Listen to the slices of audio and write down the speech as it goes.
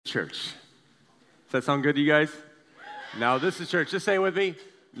Church. Does that sound good to you guys? Now this is church. Just say it with me.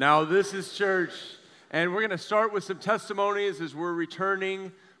 Now this is church. And we're going to start with some testimonies as we're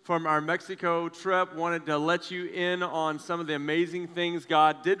returning from our Mexico trip. Wanted to let you in on some of the amazing things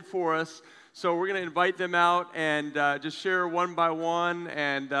God did for us. So we're going to invite them out and just share one by one.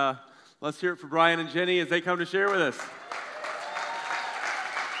 And let's hear it for Brian and Jenny as they come to share with us.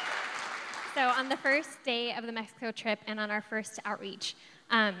 So on the first day of the Mexico trip and on our first outreach,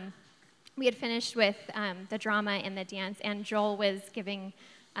 we had finished with the drama and the dance, and Joel was giving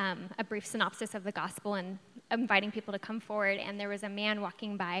a brief synopsis of the gospel and inviting people to come forward, and there was a man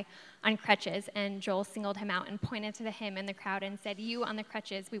walking by on crutches, and Joel singled him out and pointed to him in the crowd and said, "You on the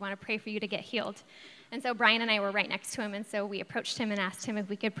crutches, we want to pray for you to get healed." And so Brian and I were right next to him, and so we approached him and asked him if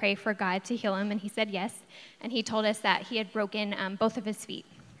we could pray for God to heal him, and he said yes, and he told us that he had broken both of his feet.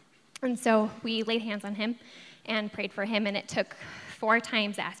 And so we laid hands on him and prayed for him, and it took 4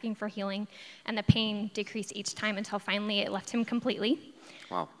 times asking for healing, and the pain decreased each time until finally it left him completely.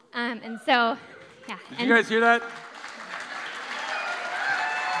 Wow. And so, yeah. Did you guys hear that?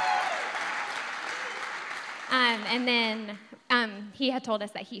 And then he had told us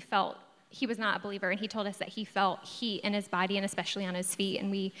that he was not a believer, and he told us that he felt heat in his body and especially on his feet,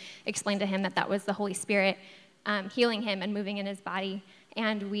 and we explained to him that that was the Holy Spirit healing him and moving in his body.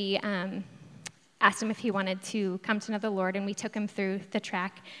 And we asked him if he wanted to come to know the Lord, and we took him through the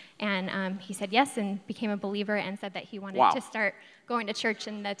track, and he said yes and became a believer and said that he wanted to start going to church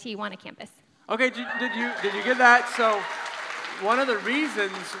in the Tijuana campus. Okay, did you get that? So one of the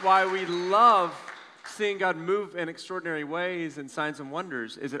reasons why we love seeing God move in extraordinary ways and signs and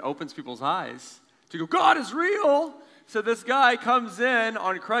wonders is it opens people's eyes to go, God is real. So this guy comes in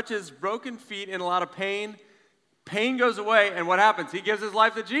on crutches, broken feet, in a lot of pain. Pain goes away, and what happens? He gives his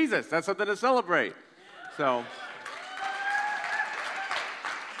life to Jesus. That's something to celebrate. So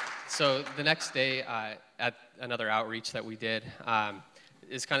the next day at another outreach that we did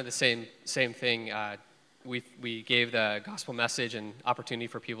is kind of the same thing. We gave the gospel message and opportunity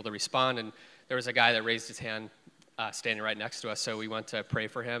for people to respond, and there was a guy that raised his hand standing right next to us, so we went to pray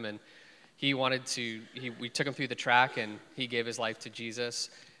for him, and we took him through the track, and he gave his life to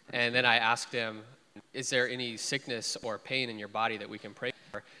Jesus. And then I asked him, is there any sickness or pain in your body that we can pray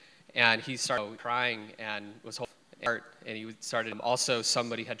for? And he started crying and was holding his heart, and he started. Also,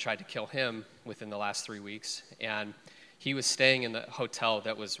 somebody had tried to kill him within the last 3 weeks, and he was staying in the hotel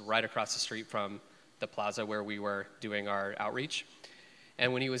that was right across the street from the plaza where we were doing our outreach.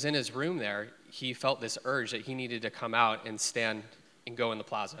 And when he was in his room there, he felt this urge that he needed to come out and stand and go in the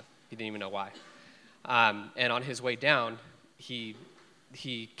plaza. He didn't even know why. And on his way down, he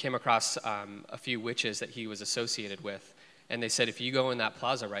came across a few witches that he was associated with, and they said, if you go in that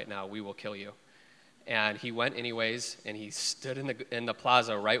plaza right now, we will kill you. And he went anyways, and he stood in the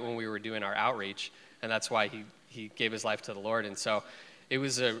plaza right when we were doing our outreach, and that's why he gave his life to the Lord. And so it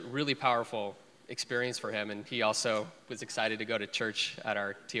was a really powerful experience for him, and he also was excited to go to church at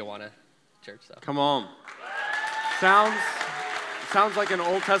our Tijuana church. So. Come on. Sounds like an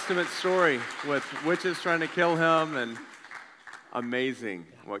Old Testament story with witches trying to kill him, and amazing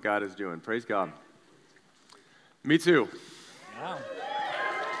what God is doing. Praise God. Me too. Wow.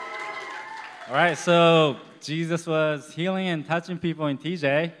 All right, so Jesus was healing and touching people in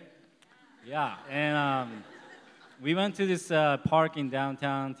TJ. Yeah, and we went to this park in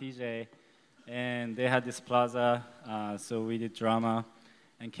downtown TJ, and they had this plaza, so we did drama.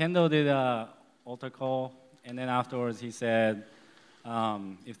 And Kendall did an altar call, and then afterwards he said,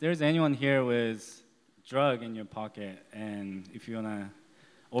 if there's anyone here with drug in your pocket, and if you want to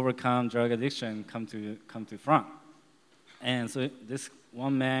overcome drug addiction, come to front. And so this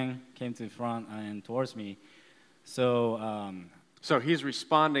one man came to the front and towards me. So he's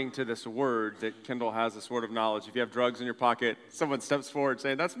responding to this word that Kendall has, this word of knowledge. If you have drugs in your pocket, someone steps forward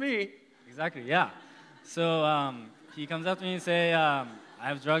saying, that's me. Exactly, yeah. So he comes up to me and say, I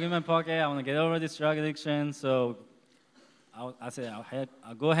have drug in my pocket. I want to get over this drug addiction. So I said,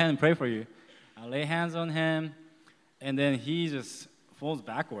 I'll go ahead and pray for you. I lay hands on him, and then he just falls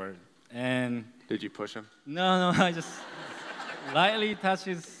backward. And did you push him? No, I just lightly touched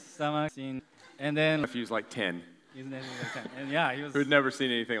his stomach, and then he was like 10. He was like 10. And yeah, he was. Who'd never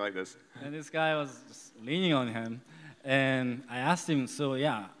seen anything like this. And this guy was just leaning on him, and I asked him, so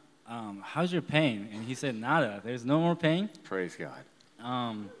yeah, how's your pain? And he said, nada. There's no more pain. Praise God.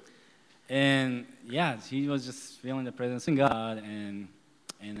 And yeah, he was just feeling the presence of God, and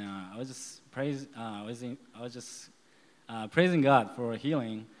I was just praising God for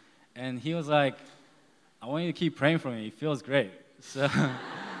healing, and he was like, I want you to keep praying for me. It feels great. So I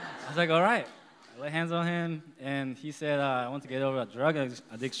was like, all right, lay hands on him, and he said, I want to get over a drug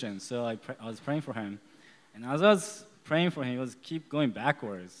addiction. So I was praying for him. And as I was praying for him, he was keep going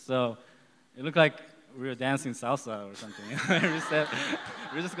backwards. So it looked like we were dancing salsa or something.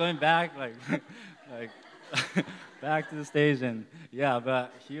 We're just going back, like back to the stage. And yeah,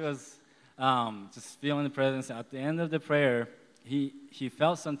 but he was just feeling the presence. At the end of the prayer, he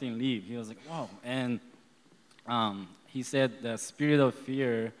felt something leave. He was like, whoa. And he said the spirit of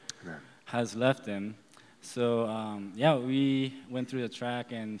fear has left him. So yeah, we went through the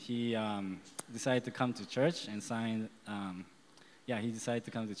track, and he decided to come to church and signed. He decided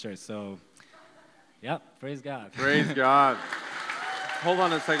to come to church. So yeah, praise God. Praise God. Hold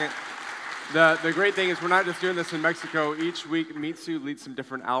on a second. The great thing is we're not just doing this in Mexico. Each week, Mitsu leads some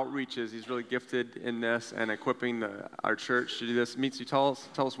different outreaches. He's really gifted in this and equipping our church to do this. Mitsu, tell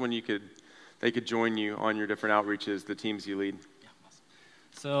us when they could join you on your different outreaches, the teams you lead. Yeah, awesome.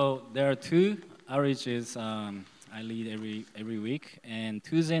 So there are 2 outreaches I lead every week. And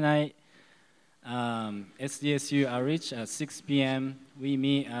Tuesday night, SDSU outreach at 6 p.m. We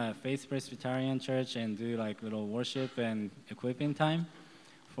meet at Faith Presbyterian Church and do like little worship and equipping time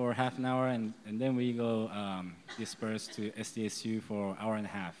for half an hour, and then we go disperse to SDSU for an hour and a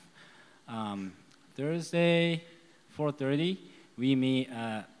half. Thursday, 4:30, we meet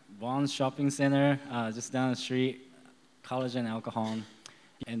at Vaughn's Shopping Center, just down the street, College and Alcohol.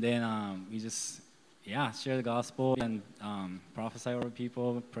 And then we just, share the gospel and prophesy over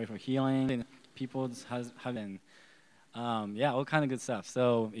people, pray for healing, and people just have been, all kind of good stuff.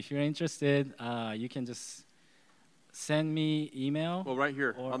 So if you're interested, you can just send me email. Well, right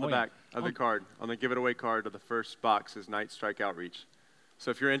here on the back of the card, on the give it away card of the first box is Night Strike Outreach.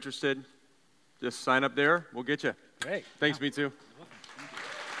 So if you're interested, just sign up there. We'll get you. Great. Thanks, Mitsu.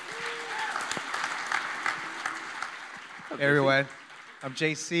 Hey, everyone. I'm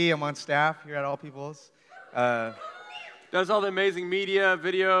JC. I'm on staff here at All Peoples. Does all the amazing media,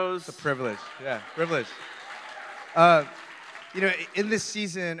 videos. It's a privilege. Yeah, privilege. In this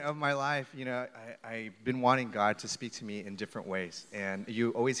season of my life, I've been wanting God to speak to me in different ways. And you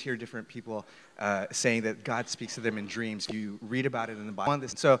always hear different people saying that God speaks to them in dreams. You read about it in the Bible.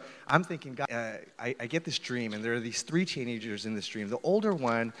 So I'm thinking, God, I get this dream, and there are these 3 teenagers in this dream. The older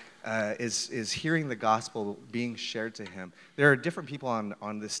one is hearing the gospel being shared to him. There are different people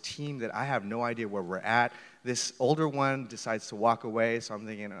on this team that I have no idea where we're at. This older one decides to walk away, so I'm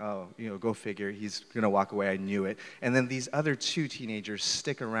thinking, go figure, he's going to walk away, I knew it. And then these other 2 teenagers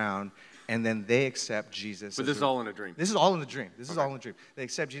stick around, and then they accept Jesus. But this is all in a dream. This is all in a dream. This is all in a dream. They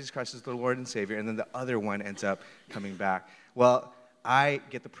accept Jesus Christ as the Lord and Savior, and then the other one ends up coming back. Well, I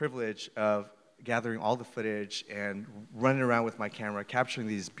get the privilege of gathering all the footage and running around with my camera, capturing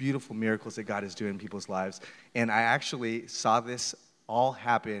these beautiful miracles that God is doing in people's lives. And I actually saw this all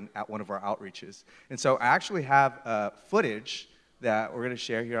happen at one of our outreaches. And so I actually have footage that we're going to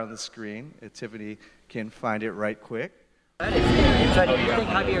share here on the screen. If Tiffany can find it right quick. So do you think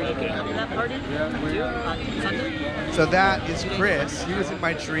Javier, you can come to that party on Sunday? So that is Chris. He was in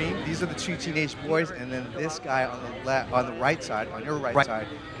my dream. These are the 2 teenage boys, and then this guy on the right side, on your right side,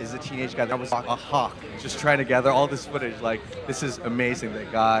 is the teenage guy that was a hawk, just trying to gather all this footage. Like, this is amazing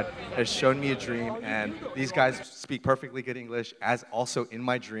that God has shown me a dream, and these guys speak perfectly good English, as also in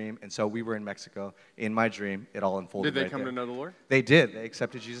my dream. And so we were in Mexico in my dream. It all unfolded. Did they come to know the Lord? They did. They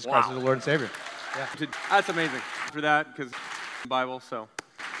accepted Jesus Christ as the Lord and Savior. Yeah. That's amazing for that, because the Bible, so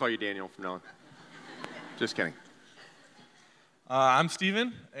I'll call you Daniel from now on. Just kidding. I'm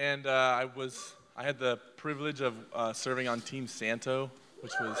Steven, and I had the privilege of serving on Team Santo,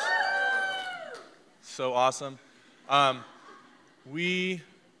 which was so awesome. We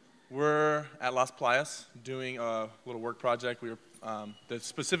were at Las Playas doing a little work project. We were the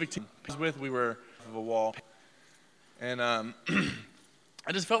specific team I was with. We were of a wall, and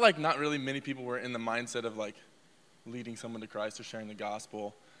I just felt like not really many people were in the mindset of like leading someone to Christ or sharing the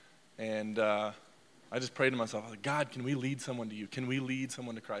gospel. And I just prayed to myself, I was like, God, can we lead someone to you? Can we lead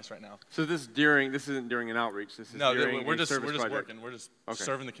someone to Christ right now? So this isn't during an outreach. This is during we're just project. working. We're just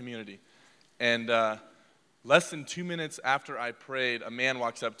serving the community. And less than 2 minutes after I prayed, a man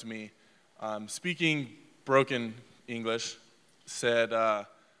walks up to me, speaking broken English, said,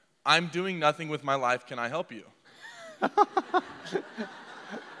 I'm doing nothing with my life. Can I help you?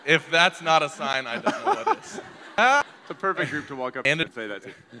 If that's not a sign, I don't know what is. It's a perfect group to walk up and say that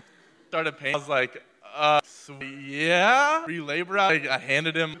to. Started paying. I was like, yeah. Free labor. I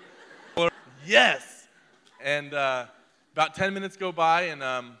handed him. Yes. And about 10 minutes go by, and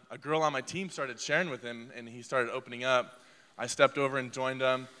a girl on my team started sharing with him, and he started opening up. I stepped over and joined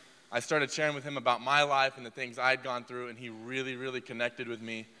him. I started sharing with him about my life and the things I'd gone through, and he really, really connected with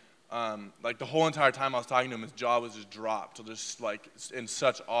me. like the whole entire time I was talking to him, his jaw was just dropped, just like in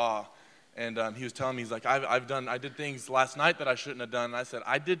such awe. And he was telling me, he's like, I did things last night that I shouldn't have done. And I said,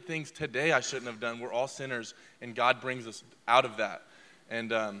 I did things today I shouldn't have done. We're all sinners, and God brings us out of that.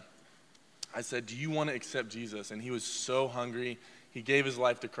 And I said, do you want to accept Jesus? And he was so hungry. He gave his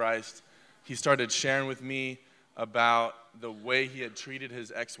life to Christ. He started sharing with me about the way he had treated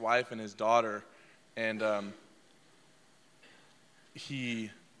his ex-wife and his daughter. And he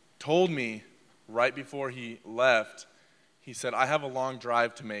told me right before he left, he said, I have a long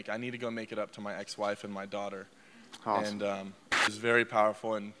drive to make. I need to go make it up to my ex-wife and my daughter. Awesome. And it was very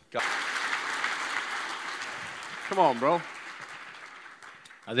powerful. And God. Come on, bro.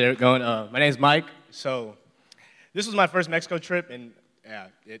 How's it going? My name's Mike. So this was my first Mexico trip, and yeah,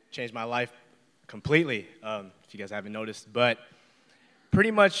 it changed my life completely, if you guys haven't noticed. But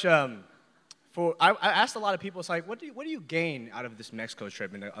pretty much, I asked a lot of people, it's like, what do you gain out of this Mexico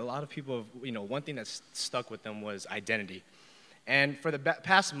trip? And a lot of people, one thing that's stuck with them was identity. And for the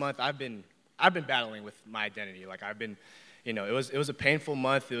past month, I've been battling with my identity. Like it was a painful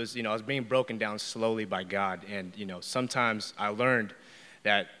month. It was, I was being broken down slowly by God. And, sometimes I learned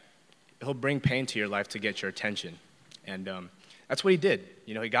that he'll bring pain to your life to get your attention. And that's what he did.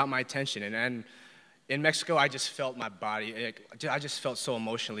 He got my attention. And in Mexico, I just felt my body. I just felt so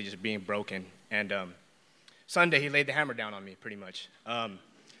emotionally just being broken. And Sunday, he laid the hammer down on me, pretty much. I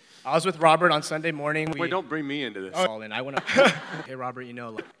was with Robert on Sunday morning. Wait, don't bring me into this. And I went up, hey, Robert,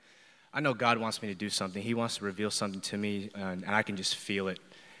 I know God wants me to do something. He wants to reveal something to me, and I can just feel it.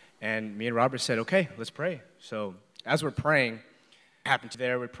 And me and Robert said, okay, let's pray. So as we're praying,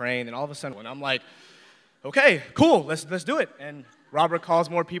 we're praying, and all of a sudden, I'm like, okay, cool, let's do it. And Robert calls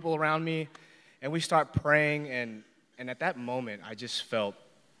more people around me, and we start praying, and at that moment, I just felt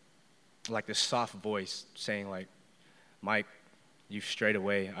like this soft voice saying, like, Mike, you've strayed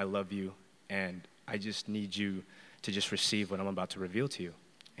away, I love you, and I just need you to just receive what I'm about to reveal to you.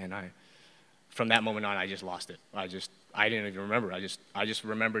 And from that moment on, I just lost it. I didn't even remember. I just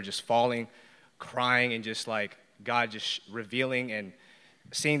remember just falling, crying, and just like God just revealing and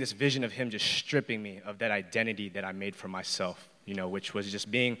seeing this vision of him just stripping me of that identity that I made for myself, which was just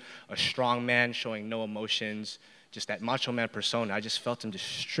being a strong man, showing no emotions, just that macho man persona. I just felt him just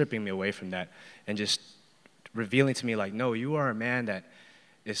stripping me away from that and just revealing to me like, no, you are a man that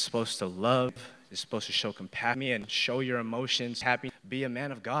is supposed to love, is supposed to show compassion and show your emotions, happy, be a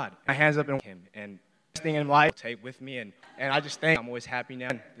man of God. My hands up in him, and this thing in life take with me, and I just think I'm always happy now.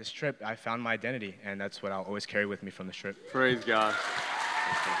 This trip, I found my identity, and that's what I'll always carry with me from this trip. Praise God.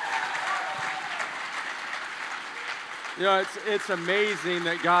 It's amazing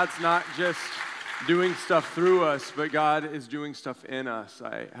that God's not just doing stuff through us, but God is doing stuff in us.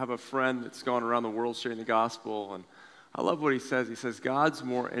 I have a friend that's gone around the world sharing the gospel, and I love what he says. He says, God's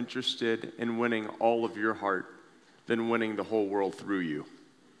more interested in winning all of your heart than winning the whole world through you.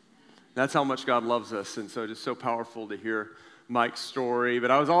 That's how much God loves us, and so just so powerful to hear Mike's story.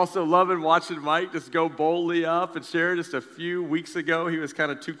 But I was also loving watching Mike just go boldly up and share. Just a few weeks ago, he was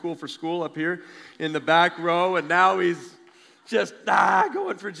kind of too cool for school up here in the back row, and now he's just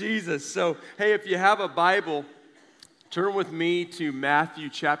going for Jesus. So, hey, if you have a Bible, turn with me to Matthew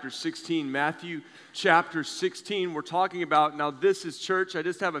chapter 16. Matthew chapter 16, we're talking about, now this is church. I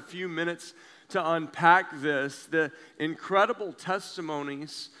just have a few minutes to unpack this. The incredible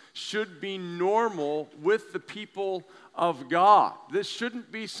testimonies should be normal with the people of God. This shouldn't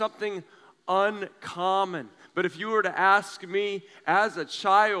be something uncommon. But if you were to ask me as a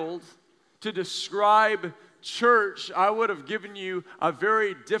child to describe church, I would have given you a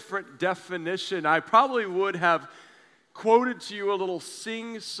very different definition. I probably would have quoted to you a little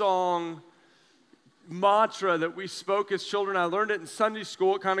sing-song mantra that we spoke as children. I learned it in Sunday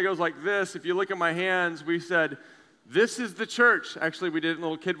school. It kind of goes like this. If you look at my hands, we said, this is the church. Actually, we did it in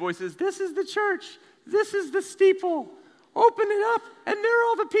little kid voices. This is the church. This is the steeple. Open it up, and there are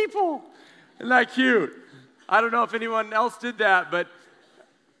all the people. Isn't that cute? I don't know if anyone else did that, but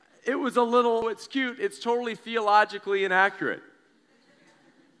it was it's cute. It's totally theologically inaccurate.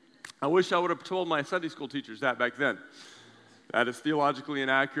 I wish I would have told my Sunday school teachers that back then. That is theologically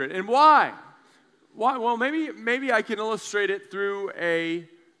inaccurate. And why? Why? Well, maybe I can illustrate it through a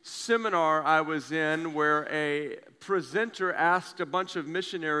seminar I was in where a presenter asked a bunch of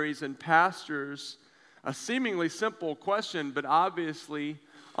missionaries and pastors a seemingly simple question, but obviously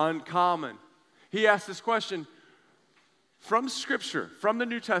uncommon. He asked this question, from Scripture, from the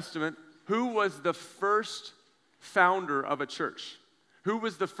New Testament, who was the first founder of a church? Who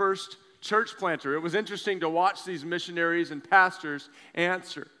was the first church planter? It was interesting to watch these missionaries and pastors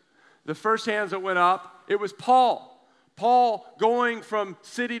answer. The first hands that went up, it was Paul. Paul going from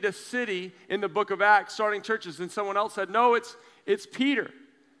city to city in the book of Acts, starting churches, and someone else said, no, it's Peter.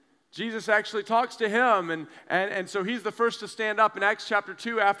 Jesus actually talks to him, and so he's the first to stand up in Acts chapter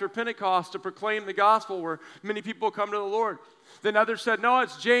 2 after Pentecost to proclaim the gospel where many people come to the Lord. Then others said, no,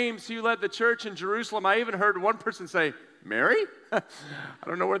 it's James who led the church in Jerusalem. I even heard one person say, Mary? I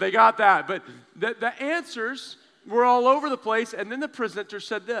don't know where they got that, but the answers were all over the place, and then the presenter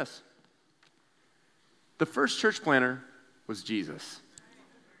said this. The first church planter was Jesus.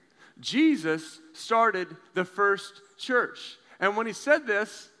 Jesus started the first church. And when he said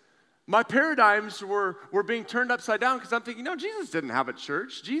this, my paradigms were being turned upside down because I'm thinking, no, Jesus didn't have a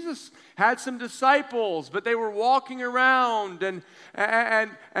church. Jesus had some disciples, but they were walking around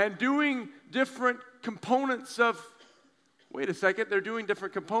and doing different components of, wait a second, they're doing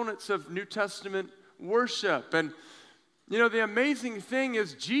different components of New Testament worship. And, you know, the amazing thing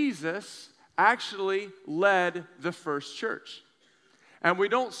is Jesus actually led the first church. And we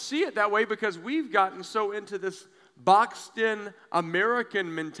don't see it that way because we've gotten so into this boxed-in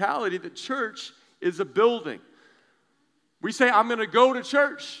American mentality that church is a building. We say, I'm going to go to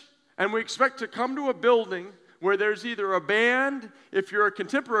church, and we expect to come to a building where there's either a band, if you're a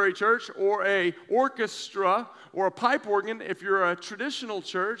contemporary church, or a orchestra, or a pipe organ, if you're a traditional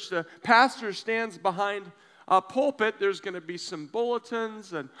church. The pastor stands behind a pulpit. There's going to be some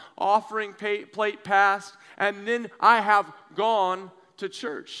bulletins, an offering plate passed, and then I have gone to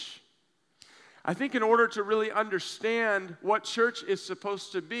church. I think in order to really understand what church is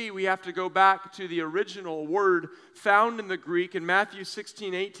supposed to be, we have to go back to the original word found in the Greek. In Matthew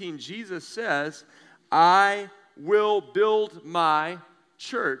 16:18, Jesus says, I will build my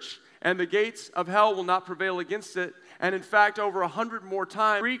church, and the gates of hell will not prevail against it. And in fact, over 100 more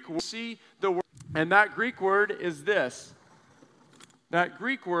times, Greek, we see the word, and that Greek word is this. That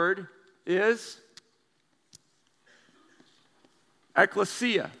Greek word is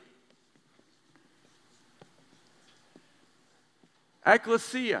ekklesia.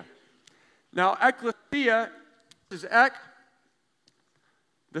 Ekklesia. Now, ekklesia is ek.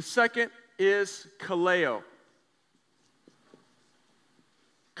 The second is kaleo.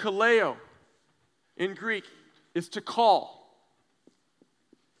 Kaleo in Greek is to call.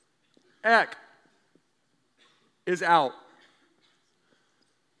 Ek is out.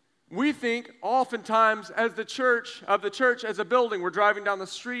 We think oftentimes as the church as a building. We're driving down the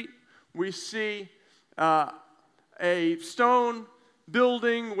street, we see a stone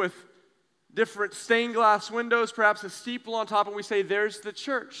building with different stained glass windows, perhaps a steeple on top, and we say, there's the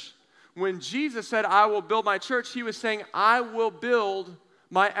church. When Jesus said, I will build my church, he was saying, I will build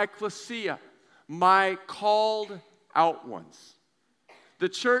my ekklesia, my called out ones. The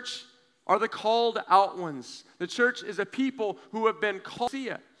church are the called out ones. The church is a people who have been called.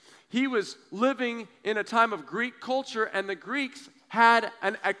 He was living in a time of Greek culture, and the Greeks had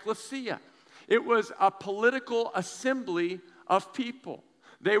an ekklesia. It was a political assembly of people.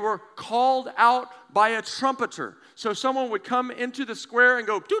 They were called out by a trumpeter. So someone would come into the square and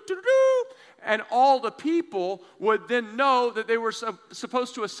go, doo, doo, doo, and all the people would then know that they were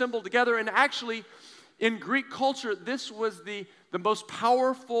supposed to assemble together. And actually, in Greek culture, this was the most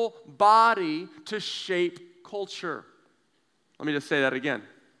powerful body to shape culture. Let me just say that again.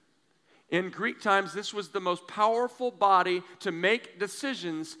 In Greek times, this was the most powerful body to make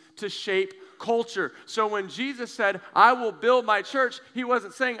decisions to shape culture. So when Jesus said, I will build my church, he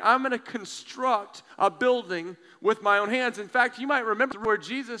wasn't saying, I'm going to construct a building with my own hands. In fact, you might remember where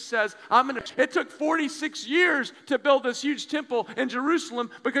Jesus says, it took 46 years to build this huge temple in Jerusalem,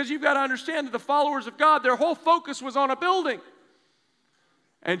 because you've got to understand that the followers of God, their whole focus was on a building.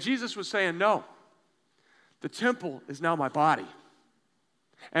 And Jesus was saying, no, the temple is now my body.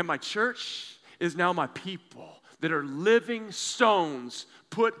 And my church is now my people that are living stones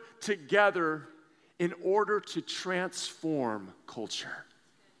put together in order to transform culture.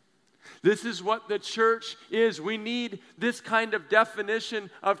 This is what the church is. We need this kind of definition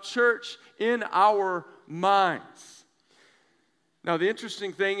of church in our minds. Now, the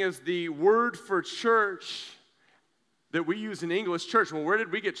interesting thing is the word for church that we use in English, church. Well, where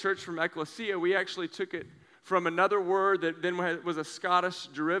did we get church from? Ekklesia. We actually took it from another word that then was a Scottish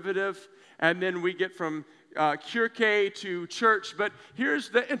derivative, and then we get from kirke to church. But here's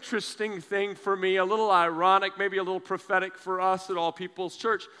the interesting thing for me, a little ironic, maybe a little prophetic for us at All People's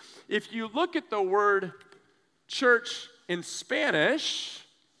Church. If you look at the word church in Spanish,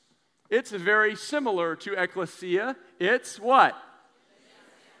 it's very similar to ekklesia. It's what?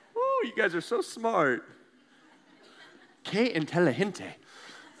 Ooh, you guys are so smart. Que inteligente.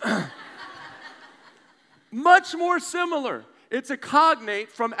 Much more similar. It's a cognate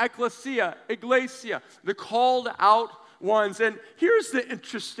from ekklesia, iglesia, the called out ones. And here's the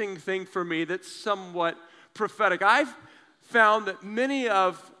interesting thing for me that's somewhat prophetic. I've found that many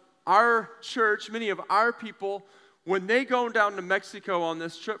of our church, many of our people, when they go down to Mexico on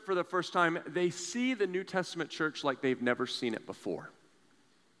this trip for the first time, they see the New Testament church like they've never seen it before.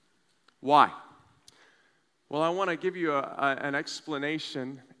 Why? Well, I want to give you an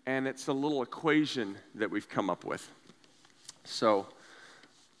explanation, and it's a little equation that we've come up with. So,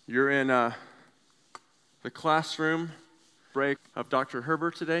 you're in the classroom break of Dr.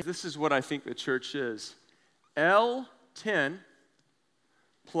 Herbert today. This is what I think the church is. L10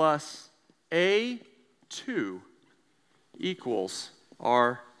 plus A2 equals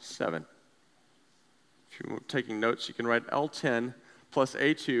R7. If you're taking notes, you can write L10 plus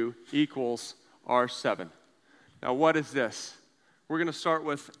A2 equals R7. Now, what is this? We're going to start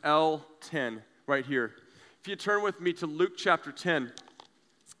with L10 right here. If you turn with me to Luke chapter 10,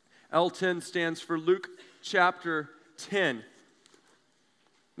 L10 stands for Luke chapter 10.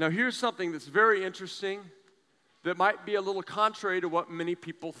 Now, here's something that's very interesting that might be a little contrary to what many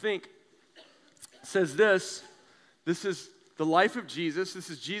people think. It says this is the life of Jesus. This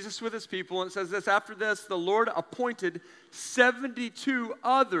is Jesus with his people. And it says this, after this, the Lord appointed 72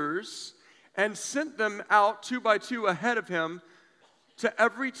 others and sent them out 2 by 2 ahead of him to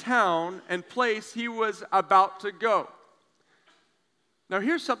every town and place he was about to go. Now,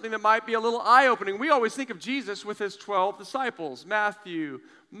 here's something that might be a little eye-opening. We always think of Jesus with his 12 disciples, Matthew,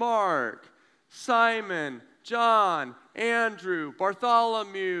 Mark, Simon, John, Andrew,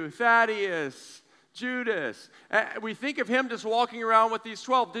 Bartholomew, Thaddeus, Judas. We think of him just walking around with these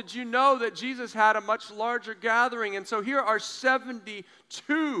 12. Did you know that Jesus had a much larger gathering? And so here are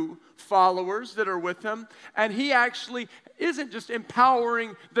 72 followers that are with him. And he actually isn't just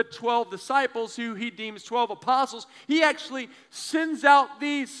empowering the 12 disciples who he deems 12 apostles. He actually sends out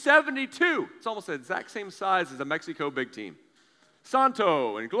these 72. It's almost the exact same size as the Mexico big team.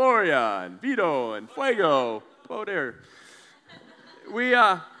 Santo and Gloria and Vito and Fuego. Oh, there.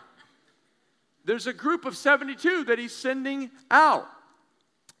 There's a group of 72 that he's sending out.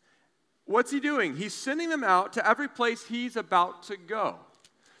 What's he doing? He's sending them out to every place he's about to go.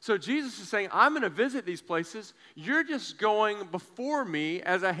 So Jesus is saying, I'm going to visit these places. You're just going before me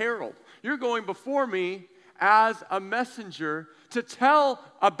as a herald. You're going before me as a messenger to tell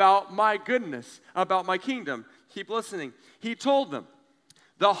about my goodness, about my kingdom. Keep listening. He told them,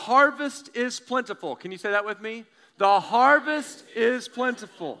 the harvest is plentiful. Can you say that with me? The harvest is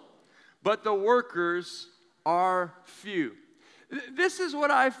plentiful, but the workers are few. This is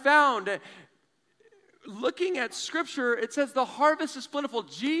what I found. Looking at Scripture, it says the harvest is plentiful.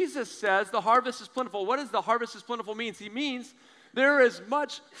 Jesus says the harvest is plentiful. What does the harvest is plentiful mean? He means there is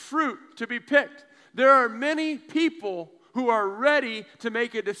much fruit to be picked. There are many people who are ready to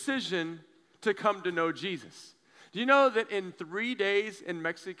make a decision to come to know Jesus. Do you know that in 3 days in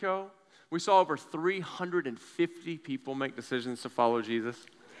Mexico, we saw over 350 people make decisions to follow Jesus?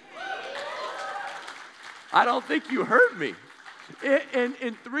 I don't think you heard me.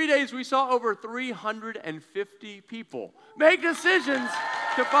 In 3 days, we saw over 350 people make decisions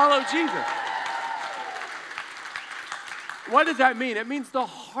to follow Jesus. What does that mean? It means the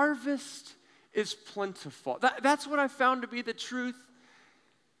harvest is plentiful. That's what I found to be the truth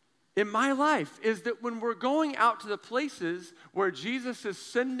in my life, is that when we're going out to the places where Jesus is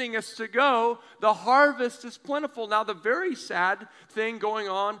sending us to go, the harvest is plentiful. Now, the very sad thing going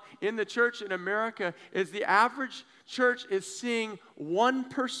on in the church in America is the average church is seeing one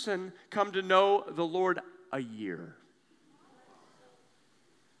person come to know the Lord a year.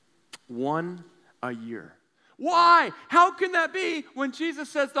 One a year. Why? How can that be when Jesus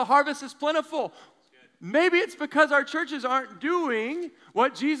says the harvest is plentiful? Maybe it's because our churches aren't doing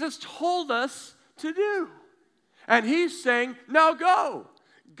what Jesus told us to do. And he's saying, now go.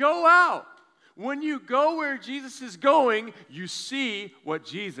 Go out. When you go where Jesus is going, you see what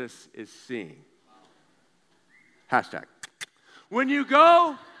Jesus is seeing. Hashtag. When you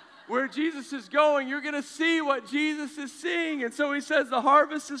go where Jesus is going, you're going to see what Jesus is seeing. And so he says the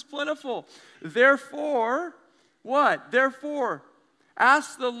harvest is plentiful. Therefore, what? Therefore,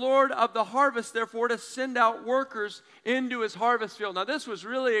 ask the Lord of the harvest, therefore, to send out workers into his harvest field. Now, this was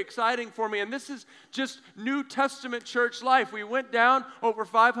really exciting for me, and this is just New Testament church life. We went down, over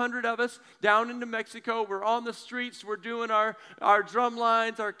 500 of us, down into Mexico. We're on the streets. We're doing our drum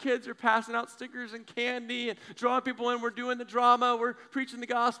lines. Our kids are passing out stickers and candy and drawing people in. We're doing the drama. We're preaching the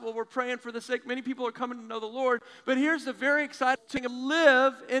gospel. We're praying for the sick. Many people are coming to know the Lord. But here's the very exciting thing: to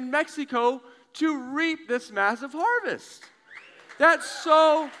live in Mexico to reap this massive harvest. That's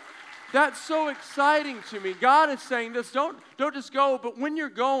so That's so exciting to me. God is saying this, don't just go, but when you're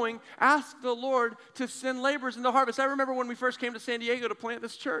going, ask the Lord to send laborers in the harvest. I remember when we first came to San Diego to plant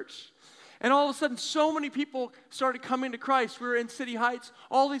this church. And all of a sudden, so many people started coming to Christ. We were in City Heights.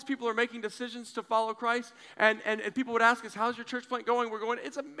 All these people are making decisions to follow Christ. And people would ask us, how's your church plant going? We're going,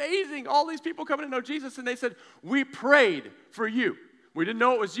 it's amazing. All these people coming to know Jesus. And they said, we prayed for you. We didn't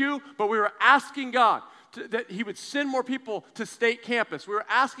know it was you, but we were asking God that he would send more people to State Campus. We were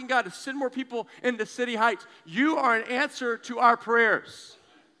asking God to send more people into City Heights. You are an answer to our prayers.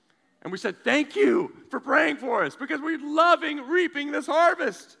 And we said, thank you for praying for us because we're loving reaping this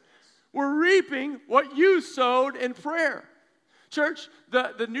harvest. We're reaping what you sowed in prayer. Church,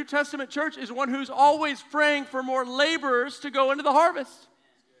 the New Testament church is one who's always praying for more laborers to go into the harvest.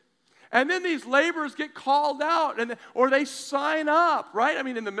 And then these laborers get called out, or they sign up, right? I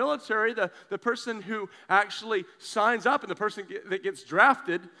mean, in the military, the person who actually signs up and the person that gets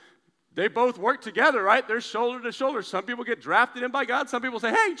drafted, they both work together, right? They're shoulder to shoulder. Some people get drafted in by God. Some people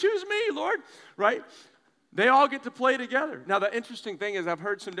say, hey, choose me, Lord, right? They all get to play together. Now, the interesting thing is I've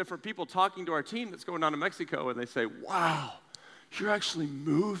heard some different people talking to our team that's going down to Mexico, and they say, wow, you're actually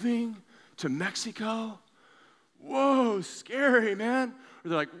moving to Mexico? Whoa, scary, man. Or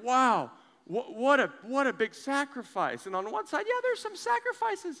they're like, wow, what a big sacrifice. And on one side, yeah, there's some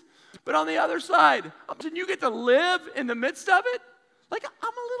sacrifices. But on the other side, you get to live in the midst of it? Like, I'm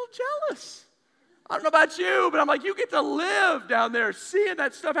a little jealous. I don't know about you, but I'm like, you get to live down there seeing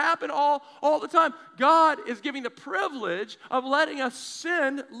that stuff happen all the time. God is giving the privilege of letting us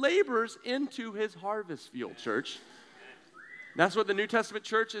send laborers into his harvest field, church. That's what the New Testament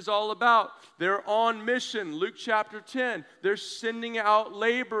church is all about. They're on mission. Luke chapter 10. They're sending out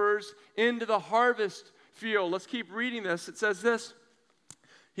laborers into the harvest field. Let's keep reading this. It says this.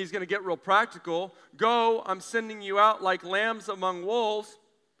 He's going to get real practical. Go, I'm sending you out like lambs among wolves.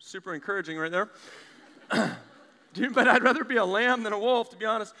 Super encouraging right there. But I'd rather be a lamb than a wolf, to be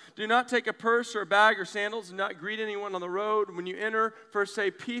honest. Do not take a purse or a bag or sandals. Do not greet anyone on the road. When you enter, first say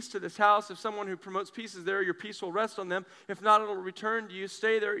peace to this house. If someone who promotes peace is there, your peace will rest on them. If not, it will return to you.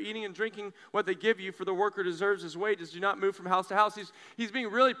 Stay there eating and drinking what they give you, for the worker deserves his wages. Do not move from house to house. He's being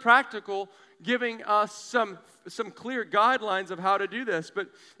really practical, giving us some clear guidelines of how to do this. But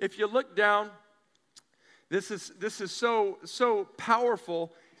if you look down, this is so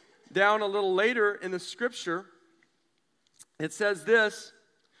powerful. Down a little later in the scripture, it says this,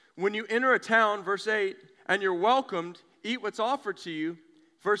 when you enter a town, verse 8, and you're welcomed, eat what's offered to you.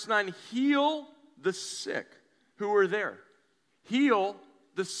 Verse 9, heal the sick who are there. Heal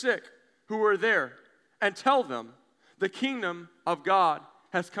the sick who are there and tell them the kingdom of God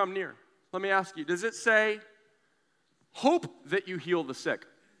has come near. Let me ask you, does it say, hope that you heal the sick?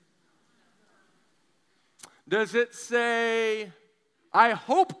 Does it say, I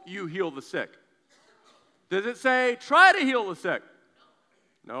hope you heal the sick? Does it say, try to heal the sick?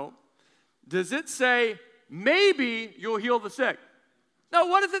 No. Does it say, maybe you'll heal the sick? No,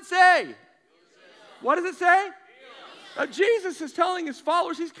 what does it say? What does it say? Jesus is telling his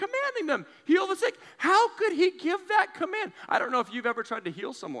followers, he's commanding them, heal the sick. How could he give that command? I don't know if you've ever tried to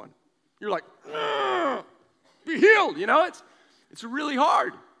heal someone. You're like, be healed, you know? It's really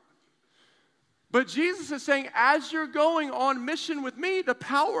hard. But Jesus is saying, as you're going on mission with me, the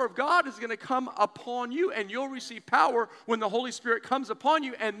power of God is going to come upon you, and you'll receive power when the Holy Spirit comes upon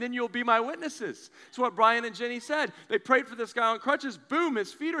you, and then you'll be my witnesses. That's what Brian and Jenny said. They prayed for this guy on crutches. Boom,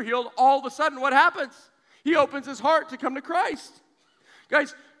 his feet are healed. All of a sudden, what happens? He opens his heart to come to Christ.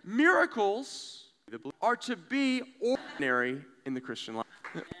 Guys, miracles are to be ordinary in the Christian life.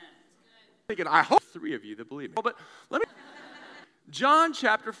 Thinking, I hope 3 of you that believe. But let me... John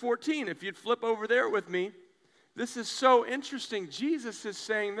chapter 14, if you'd flip over there with me, this is so interesting. Jesus is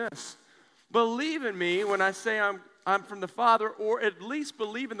saying this, believe in me when I say I'm from the Father, or at least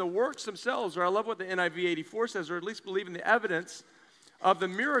believe in the works themselves, or I love what the NIV 84 says, or at least believe in the evidence of the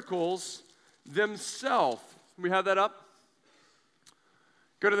miracles themselves. Can we have that up?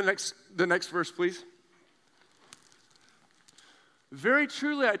 Go to the next verse, please. Very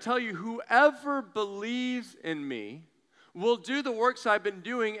truly I tell you, whoever believes in me will do the works I've been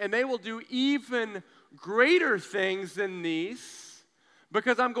doing, and they will do even greater things than these,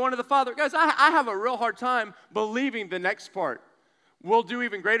 because I'm going to the Father. Guys, I have a real hard time believing the next part. We'll do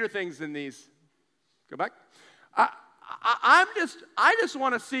even greater things than these. Go back. I just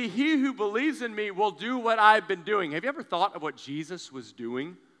want to see he who believes in me will do what I've been doing. Have you ever thought of what Jesus was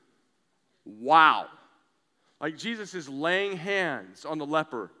doing? Wow. Like Jesus is laying hands on the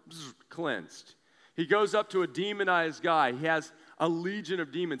leper, cleansed. He goes up to a demonized guy. He has a legion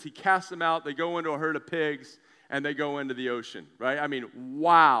of demons. He casts them out. They go into a herd of pigs, and they go into the ocean, right? I mean,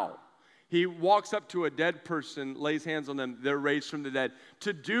 wow. He walks up to a dead person, lays hands on them, they're raised from the dead.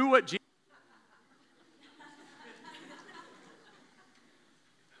 To do what Jesus...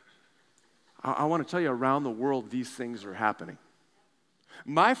 I want to tell you, around the world, these things are happening.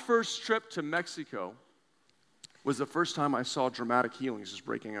 My first trip to Mexico was the first time I saw dramatic healings just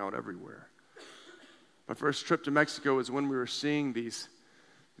breaking out everywhere. My first trip to Mexico was when we were seeing these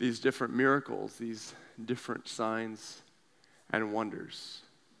different miracles, these different signs and wonders.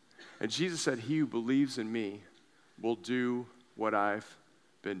 And Jesus said, he who believes in me will do what I've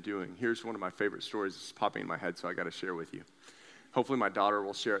been doing. Here's one of my favorite stories. It's popping in my head, so I got to share with you. Hopefully my daughter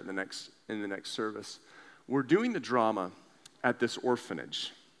will share it in the next service. We're doing the drama at this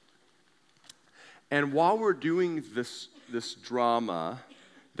orphanage. And while we're doing this drama,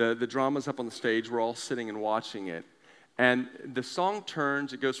 the drama's up on the stage, we're all sitting and watching it. And the song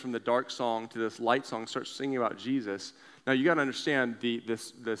turns, it goes from the dark song to this light song, starts singing about Jesus. Now you got to understand,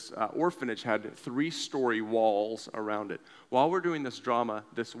 this orphanage had 3-story walls around it. While we're doing this drama,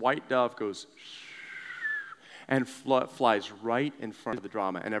 this white dove goes and flies right in front of the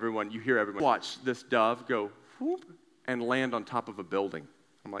drama. And you hear everyone watch this dove go whoop and land on top of a building.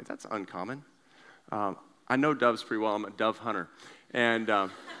 I'm like, that's uncommon. I know doves pretty well. I'm a dove hunter. And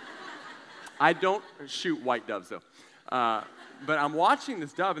I don't shoot white doves, though. But I'm watching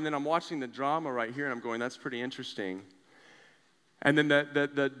this dove, and then I'm watching the drama right here, and I'm going, that's pretty interesting. And then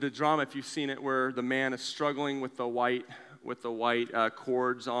the drama, if you've seen it, where the man is struggling with the white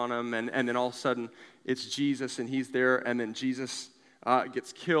cords on him, and then all of a sudden it's Jesus, and he's there, and then Jesus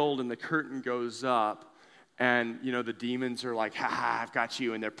gets killed, and the curtain goes up, and the demons are like, ha, I've got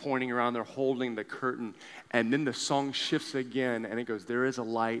you, and they're pointing around, they're holding the curtain, and then the song shifts again, and it goes, there is a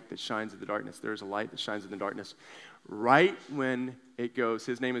light that shines in the darkness, there is a light that shines in the darkness. Right when it goes,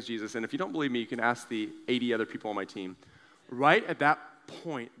 his name is Jesus, and if you don't believe me, you can ask the 80 other people on my team. Right at that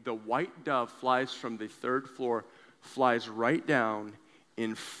point, the white dove flies from the 3rd floor, flies right down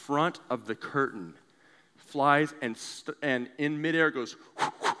in front of the curtain, flies and in midair goes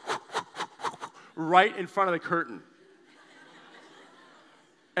right in front of the curtain.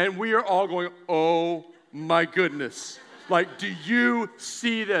 And we are all going, oh my goodness. Like, do you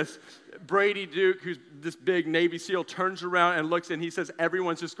see this? Brady Duke, who's this big Navy SEAL, turns around and looks, and he says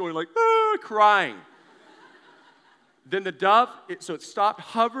everyone's just going like, crying. Then the dove, so it stopped,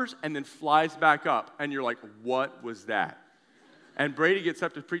 hovers, and then flies back up. And you're like, what was that? And Brady gets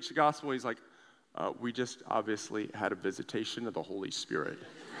up to preach the gospel. He's like, we just obviously had a visitation of the Holy Spirit.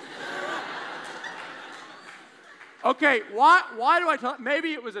 Okay, why do I tell?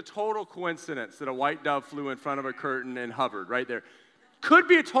 Maybe it was a total coincidence that a white dove flew in front of a curtain and hovered right there. Could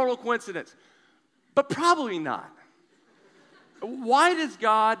be a total coincidence, but probably not. Why does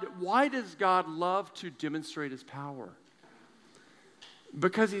God love to demonstrate his power?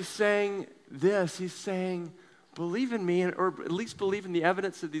 Because he's saying this, he's saying, believe in me, or at least believe in the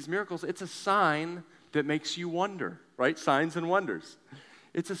evidence of these miracles. It's a sign that makes you wonder, right? Signs and wonders.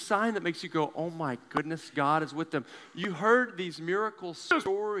 It's a sign that makes you go, oh my goodness, God is with them. You heard these miracle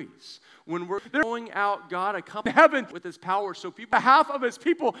stories. When we're going out, God accompanies heaven with his power. So people, half of his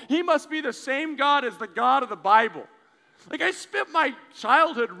people, he must be the same God as the God of the Bible. Like, I spent my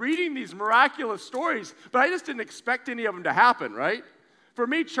childhood reading these miraculous stories, but I just didn't expect any of them to happen, right? For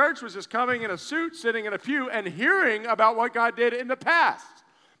me, church was just coming in a suit, sitting in a pew, and hearing about what God did in the past.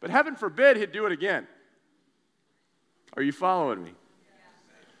 But heaven forbid he'd do it again. Are you following me?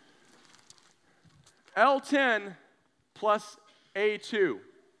 L10 plus A2.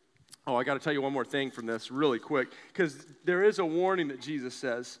 Oh, I got to tell you one more thing from this really quick, because there is a warning that Jesus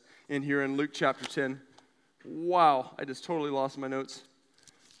says in here in Luke chapter 10. Wow, I just totally lost my notes.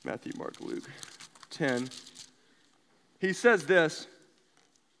 Matthew, Mark, Luke 10. He says this.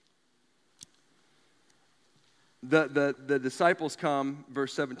 The disciples come,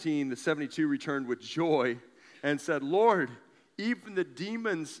 verse 17, the 72 returned with joy and said, Lord, even the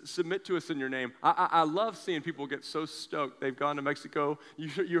demons submit to us in your name. I love seeing people get so stoked. They've gone to Mexico.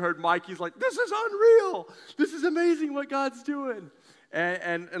 You heard Mike. He's like, this is unreal. This is amazing what God's doing.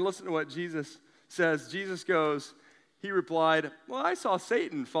 And listen to what Jesus says. Jesus goes, he replied, well, I saw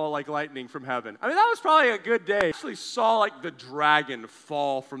Satan fall like lightning from heaven. I mean, that was probably a good day. I actually saw like the dragon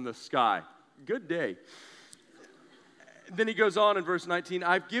fall from the sky. Good day. Then he goes on in verse 19,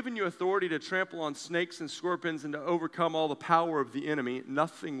 I've given you authority to trample on snakes and scorpions and to overcome all the power of the enemy.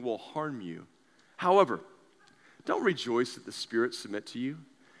 Nothing will harm you. However, don't rejoice that the spirits submit to you,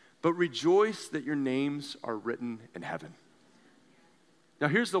 but rejoice that your names are written in heaven. Now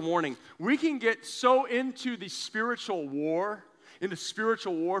here's the warning. We can get so into the spiritual war, into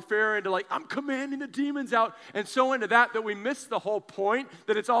spiritual warfare, into like, I'm commanding the demons out, and so into that we miss the whole point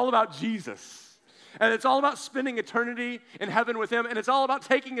that it's all about Jesus. And it's all about spending eternity in heaven with him, and it's all about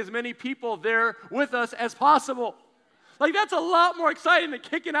taking as many people there with us as possible. Like, that's a lot more exciting than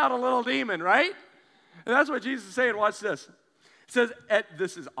kicking out a little demon, right? And that's what Jesus is saying. Watch this. It says,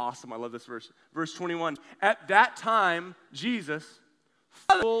 this is awesome. I love this verse. Verse 21. At that time, Jesus,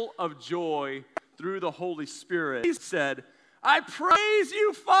 full of joy through the Holy Spirit, he said, I praise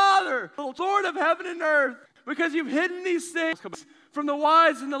you, Father, Lord of heaven and earth, because you've hidden these things from the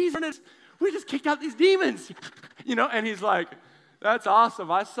wise and the learned. We just kicked out these demons, and he's like, that's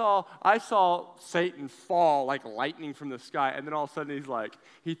awesome. I saw Satan fall like lightning from the sky, and then all of a sudden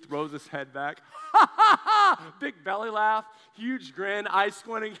he throws his head back, ha ha ha, big belly laugh, huge grin, eyes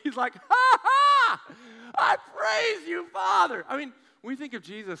squinting. He's like, ha ha, I praise you, Father. I mean, we think of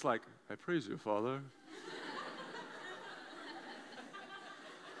Jesus like, I praise you, Father.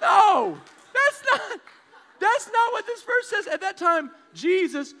 No, that's not what this verse says. At that time,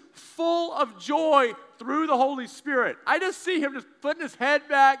 Jesus, full of joy through the Holy Spirit. I just see him just putting his head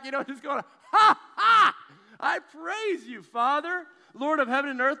back, just going, ha, ha, I praise you, Father, Lord of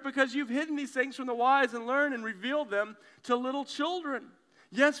heaven and earth, because you've hidden these things from the wise and learned and revealed them to little children.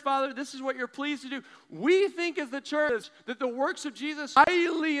 Yes, Father, this is what you're pleased to do. We think as the church that the works of Jesus,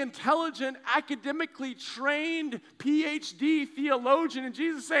 highly intelligent, academically trained, PhD theologian, and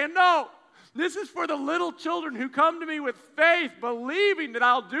Jesus saying, no, this is for the little children who come to me with faith, believing that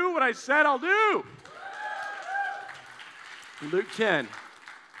I'll do what I said I'll do. Luke 10.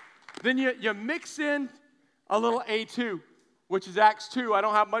 Then you mix in a little A2, which is Acts 2. I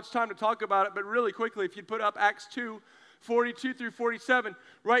don't have much time to talk about it, but really quickly, if you'd put up Acts 2, 42 through 47,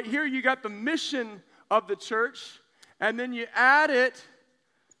 right here you got the mission of the church, and then you add it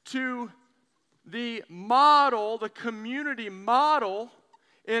to the model, the community model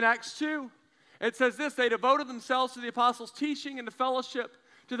in Acts 2. It says this, they devoted themselves to the apostles' teaching and to fellowship,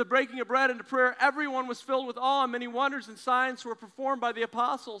 to the breaking of bread and to prayer. Everyone was filled with awe, and many wonders and signs were performed by the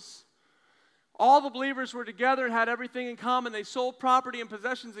apostles. All the believers were together and had everything in common. They sold property and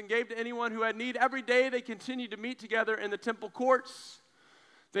possessions and gave to anyone who had need. Every day they continued to meet together in the temple courts.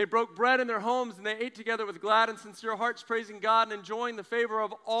 They broke bread in their homes, and they ate together with glad and sincere hearts, praising God and enjoying the favor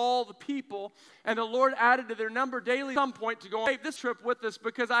of all the people. And the Lord added to their number daily at some point to go on this trip with us,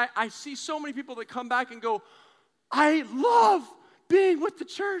 because I see so many people that come back and go, I love being with the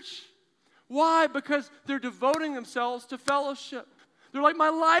church. Why? Because they're devoting themselves to fellowship. They're like, my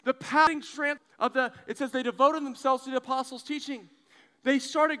life, the passing strength of it says they devoted themselves to the apostles' teaching. They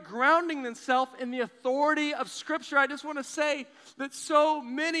started grounding themselves in the authority of Scripture. I just want to say that so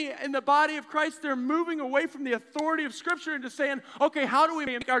many in the body of Christ, they're moving away from the authority of Scripture and just saying, okay, how do we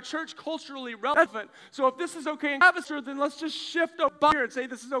make our church culturally relevant? So if this is okay in Travisburg, then let's just shift over here and say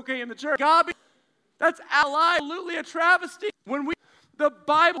this is okay in the church. That's absolutely a travesty. When the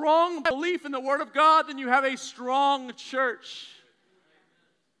Bible, wrong belief in the Word of God, then you have a strong church.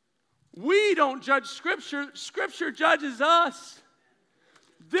 We don't judge Scripture. Scripture judges us.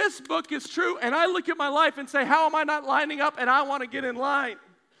 This book is true, and I look at my life and say, how am I not lining up? And I want to get in line.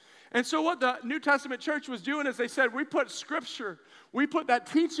 And so what the New Testament church was doing is they said, we put Scripture, we put that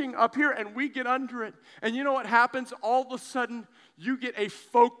teaching up here, and we get under it. And you know what happens? All of a sudden, you get a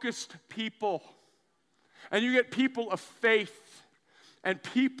focused people. And you get people of faith, and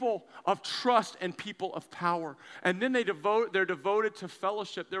people of trust, and people of power. And then they're devoted to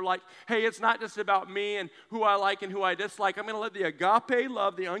fellowship. They're like, hey, it's not just about me and who I like and who I dislike. I'm going to let the agape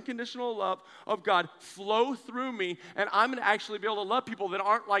love, the unconditional love of God flow through me, and I'm going to actually be able to love people that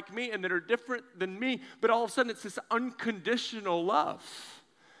aren't like me and that are different than me, but all of a sudden it's this unconditional love.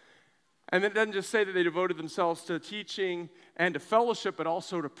 And it doesn't just say that they devoted themselves to teaching and to fellowship, but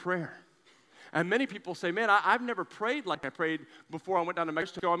also to prayer. And many people say, man, I've never prayed like I prayed before I went down to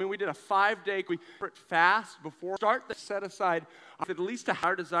Mexico. I mean, we did a 5-day fast before. Start to set aside at least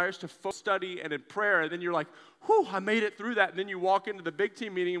our desires to study and in prayer. And then you're like, whew, I made it through that. And then you walk into the big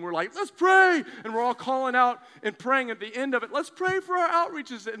team meeting and we're like, let's pray. And we're all calling out and praying at the end of it. Let's pray for our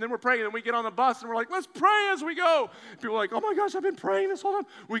outreaches. And then we're praying. And then we get on the bus and we're like, let's pray as we go. People are like, oh my gosh, I've been praying this whole time.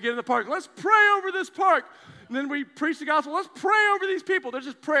 We get in the park. Let's pray over this park. And then we preach the gospel. Let's pray over these people. They're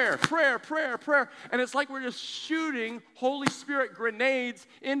just prayer, prayer, prayer, prayer. And it's like we're just shooting Holy Spirit grenades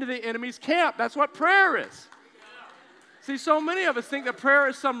into the enemy's camp. That's what prayer is. See, so many of us think that prayer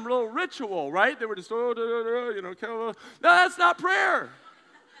is some little ritual, right? They were just, No, that's not prayer.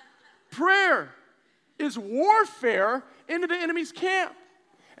 Prayer is warfare into the enemy's camp.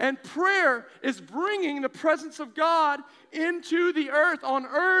 And prayer is bringing the presence of God into the earth, on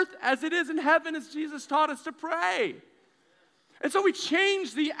earth as it is in heaven, as Jesus taught us to pray. And so we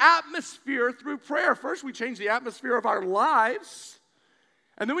change the atmosphere through prayer. First, we change the atmosphere of our lives,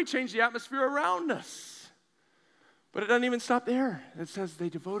 and then we change the atmosphere around us. But it doesn't even stop there. It says they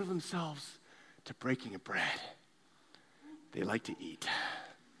devoted themselves to breaking of bread. They like to eat,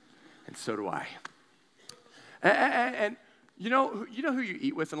 and so do I. And you know who you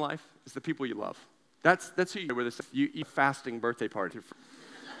eat with in life? It's the people you love. That's who you eat with. You eat fasting birthday party.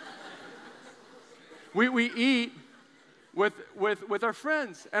 We eat with our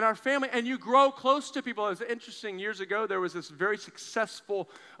friends and our family, and you grow close to people. It was interesting, years ago, there was this very successful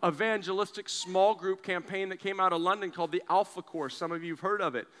evangelistic small group campaign that came out of London called the Alpha Course. Some of you have heard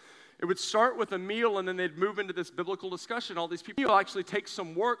of it. It would start with a meal, and then they'd move into this biblical discussion. All these people actually take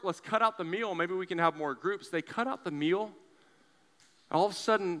some work. Let's cut out the meal. Maybe we can have more groups. They cut out the meal. All of a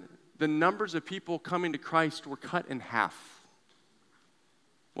sudden, the numbers of people coming to Christ were cut in half.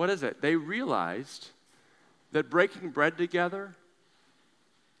 What is it? They realized that breaking bread together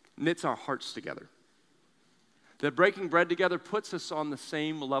knits our hearts together. That breaking bread together puts us on the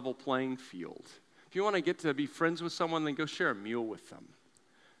same level playing field. If you want to get to be friends with someone, then go share a meal with them.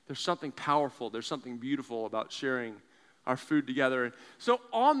 There's something powerful, there's something beautiful about sharing our food together. So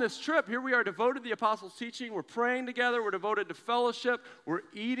on this trip, here we are devoted to the apostles' teaching. We're praying together. We're devoted to fellowship. We're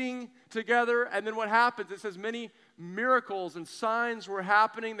eating together. And then what happens? It says many miracles and signs were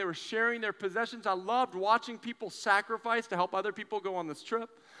happening. They were sharing their possessions. I loved watching people sacrifice to help other people go on this trip.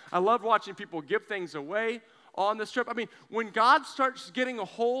 I loved watching people give things away on this trip. I mean, when God starts getting a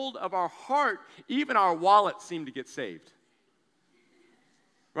hold of our heart, even our wallets seem to get saved.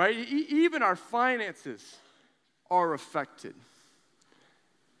 Right? Even our finances are affected.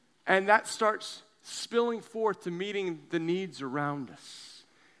 And that starts spilling forth to meeting the needs around us.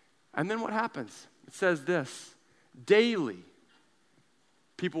 And then what happens? It says this, daily,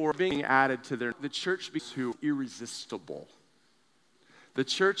 people were being added to the church became irresistible. The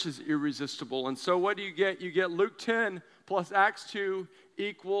church is irresistible. And so what do you get? You get Luke 10 plus Acts 2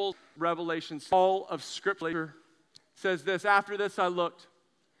 equals Revelation. All of Scripture says this, after this I looked,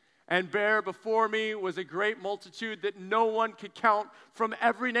 and there before me was a great multitude that no one could count from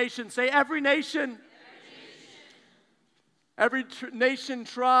every nation. Say every nation. Every nation,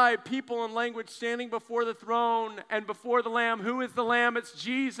 tribe, people, and language standing before the throne and before the Lamb. Who is the Lamb? It's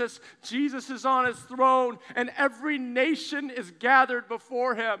Jesus. Jesus is on his throne, and every nation is gathered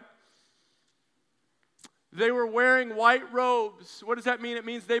before him. They were wearing white robes. What does that mean? It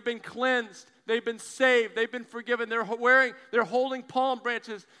means they've been cleansed. They've been saved. They've been forgiven. They're holding palm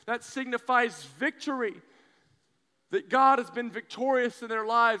branches. That signifies victory. That God has been victorious in their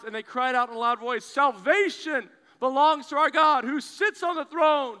lives. And they cried out in a loud voice, salvation belongs to our God who sits on the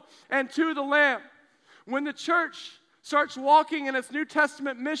throne and to the Lamb. When the church starts walking in its New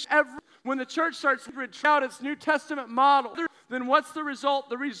Testament mission, when the church starts to out its New Testament model, then what's the result?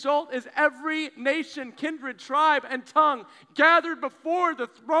 The result is every nation, kindred, tribe, and tongue gathered before the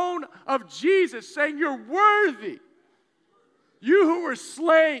throne of Jesus, saying, you're worthy. You who were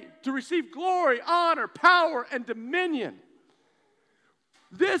slain to receive glory, honor, power, and dominion.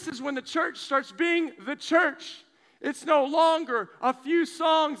 This is when the church starts being the church. It's no longer a few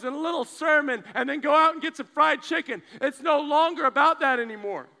songs and a little sermon and then go out and get some fried chicken. It's no longer about that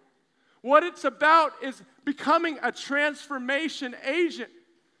anymore. What it's about is becoming a transformation agent.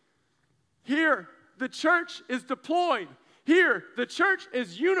 Here, the church is deployed. Here, the church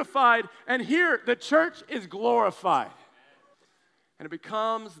is unified. And here, the church is glorified. And it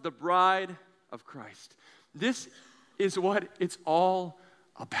becomes the bride of Christ. This is what it's all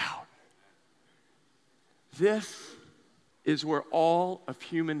about. This is where all of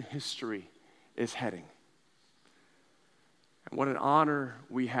human history is heading. And what an honor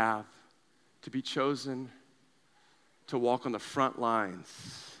we have to be chosen to walk on the front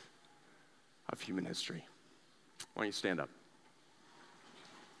lines of human history. Why don't you stand up?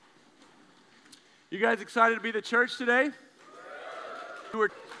 You guys excited to be the church today? You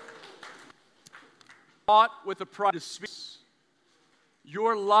were taught with a pride to speak.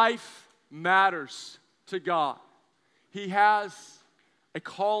 Your life matters to God. He has a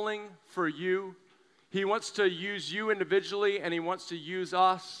calling for you. He wants to use you individually, and he wants to use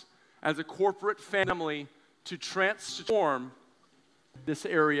us as a corporate family to transform this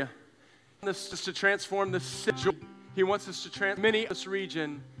area. This is to transform this city. He wants us to transform this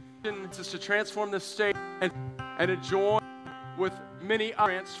region. He wants us to transform this state and to join with many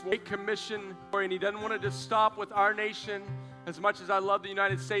others. Great Commission, and he doesn't want to just stop with our nation. As much as I love the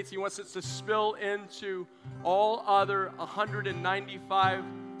United States, he wants it to spill into all other 195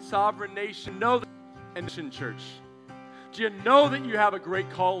 sovereign nations. Know that and Mission Church. Do you know that you have a great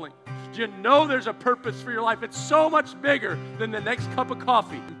calling? Do you know there's a purpose for your life? It's so much bigger than the next cup of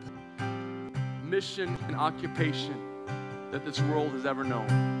coffee. Mission and occupation that this world has ever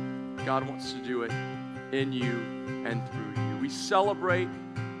known. God wants to do it in you and through you. We celebrate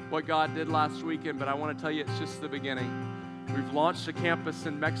what God did last weekend, but I want to tell you it's just the beginning. We've launched a campus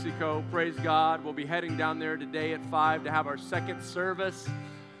in Mexico. Praise God. We'll be heading down there today at 5 to have our second service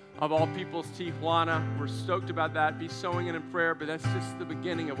of all people's Tijuana. We're stoked about that. Be sowing it in prayer, but that's just the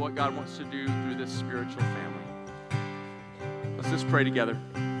beginning of what God wants to do through this spiritual family. Let's just pray together.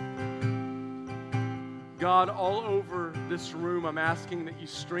 God, all over this room, I'm asking that you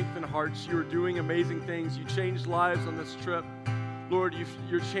strengthen hearts. You are doing amazing things. You changed lives on this trip. Lord,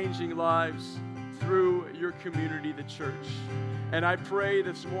 you're changing lives through your community, the church. And I pray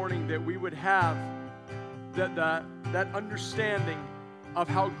this morning that we would have that understanding of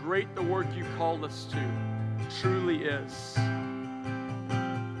how great the work you've called us to truly is.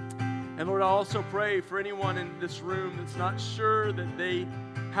 And Lord, I also pray for anyone in this room that's not sure that they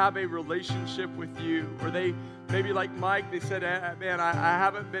have a relationship with you, or they maybe like Mike, they said, man, I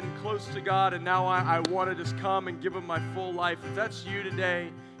haven't been close to God, and now I want to just come and give him my full life. If that's you today,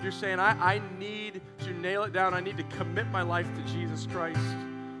 you're saying, I need to nail it down. I need to commit my life to Jesus Christ.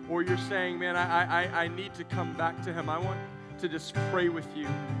 Or you're saying, man, I need to come back to him. I want to just pray with you.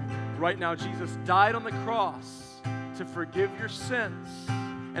 Right now, Jesus died on the cross to forgive your sins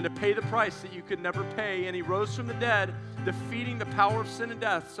and to pay the price that you could never pay. And he rose from the dead, defeating the power of sin and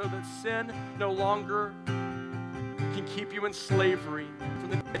death so that sin no longer can keep you in slavery.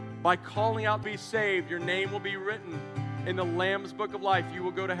 By calling out to be saved, your name will be written in the Lamb's book of life. You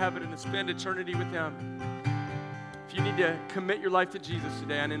will go to heaven and spend eternity with him. If you need to commit your life to Jesus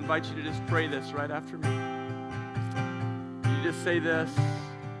today, I invite you to just pray this right after me. You just say this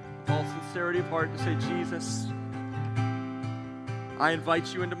with all sincerity of heart. Just say, Jesus, I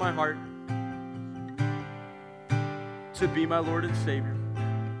invite you into my heart to be my Lord and Savior.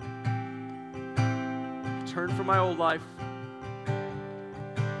 Turn from my old life.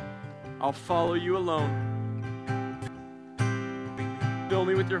 I'll follow you alone. Fill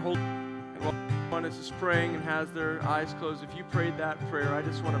me with your Holy Spirit. And while one is just praying and has their eyes closed, if you prayed that prayer, I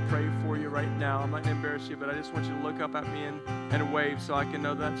just want to pray for you right now. I'm not going to embarrass you, but I just want you to look up at me and wave so I can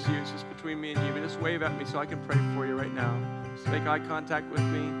know that's you. It's just between me and you. But just wave at me so I can pray for you right now. Just make eye contact with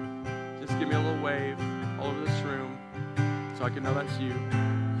me. Just give me a little wave all over this room so I can know that's you.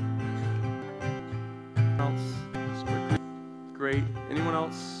 Else? Just quickly. Great. Anyone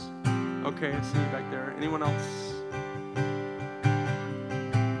else? Okay, I see you back there. Anyone else?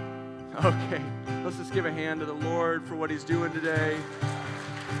 Okay, let's just give a hand to the Lord for what he's doing today.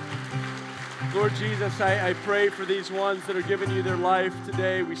 Lord Jesus, I pray for these ones that are giving you their life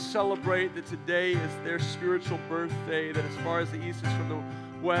today. We celebrate that today is their spiritual birthday, that as far as the east is from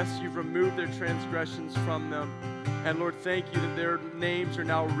the west, you've removed their transgressions from them. And Lord, thank you that their names are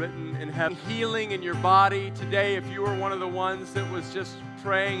now written in heaven. Healing in your body today, if you were one of the ones that was just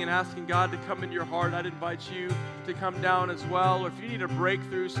praying and asking God to come into your heart, I'd invite you to come down as well. Or if you need a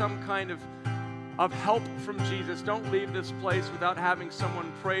breakthrough, some kind of help from Jesus, don't leave this place without having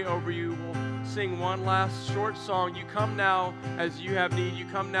someone pray over you. We'll sing one last short song. You come now as you have need. You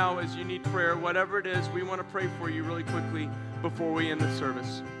come now as you need prayer. Whatever it is, we want to pray for you really quickly before we end the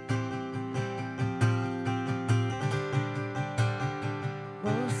service.